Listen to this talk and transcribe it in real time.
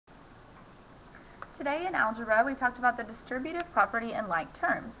Today in algebra, we talked about the distributive property in like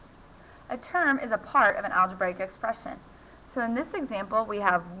terms. A term is a part of an algebraic expression. So in this example, we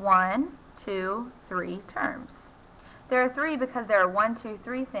have 1, 2, 3 terms. There are 3 because there are 1, 2,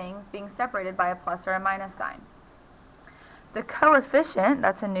 3 things being separated by a plus or a minus sign. The coefficient,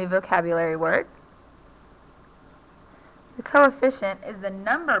 that's a new vocabulary word. The coefficient is the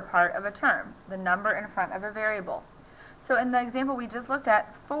number part of a term, the number in front of a variable. So in the example we just looked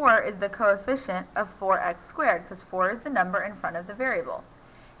at, 4 is the coefficient of 4x squared because 4 is the number in front of the variable.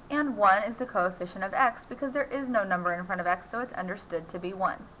 And 1 is the coefficient of x because there is no number in front of x, so it's understood to be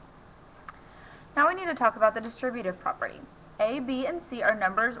 1. Now we need to talk about the distributive property. A, B, and C are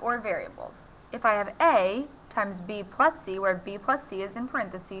numbers or variables. If I have A times B plus C, where B plus C is in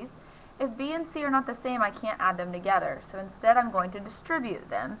parentheses, if B and C are not the same, I can't add them together. So instead I'm going to distribute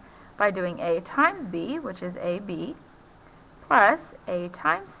them by doing A times B, which is AB, plus A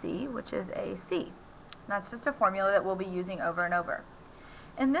times C, which is AC. And that's just a formula that we'll be using over and over.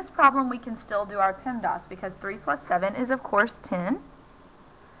 In this problem, we can still do our PEMDAS because 3 plus 7 is, of course, 10.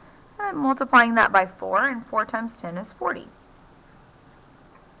 I'm multiplying that by 4, and 4 times 10 is 40.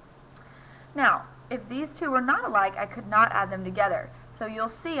 Now, if these two were not alike, I could not add them together. So you'll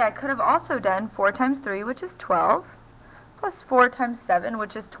see I could have also done 4 times 3, which is 12, plus 4 times 7,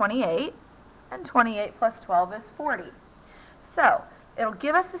 which is 28, and 28 plus 12 is 40. So, it'll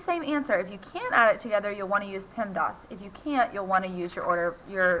give us the same answer. If you can't add it together, you'll want to use PEMDAS. If you can't, you'll want to use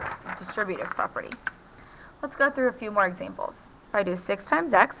your distributive property. Let's go through a few more examples. If I do 6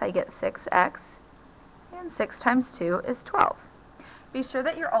 times x, I get 6x, and 6 times 2 is 12. Be sure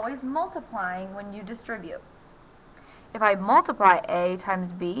that you're always multiplying when you distribute. If I multiply a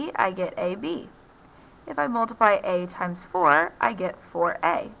times b, I get ab. If I multiply a times 4, I get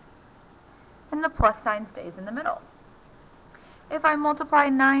 4a. And the plus sign stays in the middle. If I multiply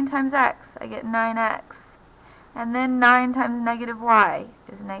 9 times x, I get 9x. And then 9 times negative y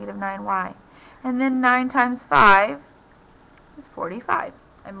is negative 9y. And then 9 times 5 is 45.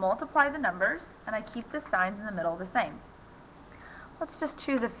 I multiply the numbers, and I keep the signs in the middle the same. Let's just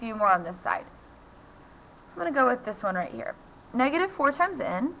choose a few more on this side. I'm going to go with this one right here. Negative 4 times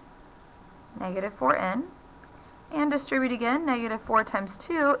n, negative 4n. And distribute again, negative 4 times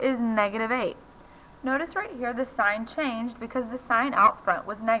 2 is negative 8. Notice right here the sign changed because the sign out front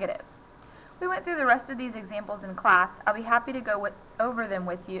was negative. We went through the rest of these examples in class. I'll be happy to go over them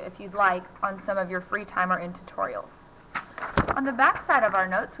with you if you'd like on some of your free time or in tutorials. On the back side of our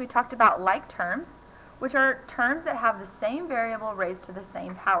notes, we talked about like terms, which are terms that have the same variable raised to the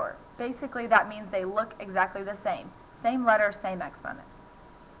same power. Basically, that means they look exactly the same. Same letter, same exponent.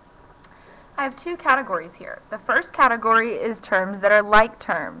 I have two categories here. The first category is terms that are like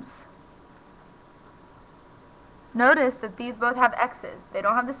terms. Notice that these both have x's. They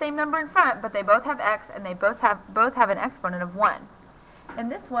don't have the same number in front, but they both have x, and they both have an exponent of 1. In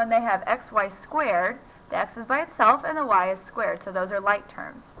this one, they have xy squared. The x is by itself, and the y is squared, so those are like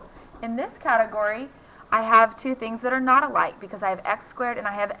terms. In this category, I have two things that are not alike because I have x squared and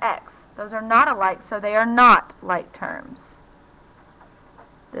I have x. Those are not alike, so they are not like terms.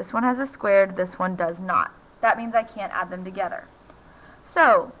 This one has a squared, this one does not. That means I can't add them together.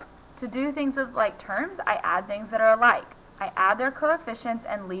 So, to do things with like terms, I add things that are alike. I add their coefficients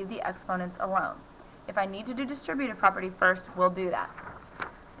and leave the exponents alone. If I need to do distributive property first, we'll do that.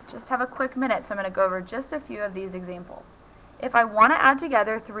 Just have a quick minute, so I'm going to go over just a few of these examples. If I want to add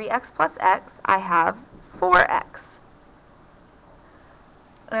together 3x plus x, I have 4x.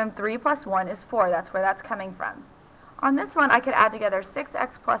 And 3 plus 1 is 4. That's where that's coming from. On this one, I could add together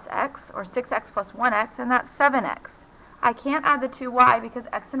 6x plus x, or 6x plus 1x, and that's 7x. I can't add the 2y because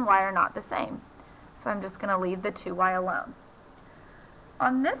x and y are not the same. So I'm just going to leave the 2y alone.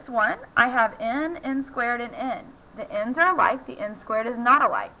 On this one, I have n squared, and n. The n's are alike. The n squared is not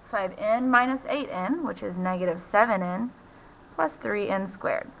alike. So I have n minus 8n, which is negative 7n, plus 3n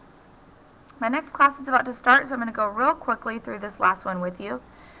squared. My next class is about to start, so I'm going to go real quickly through this last one with you.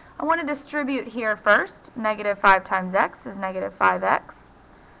 I want to distribute here first. Negative 5 times x is negative 5x.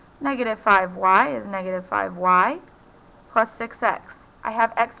 Negative 5y is negative 5y. Plus 6x. I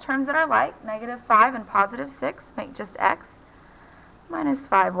have x terms that are like. Negative 5 and positive 6 make just x. Minus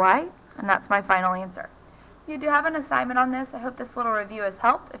 5y. And that's my final answer. You do have an assignment on this. I hope this little review has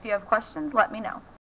helped. If you have questions, let me know.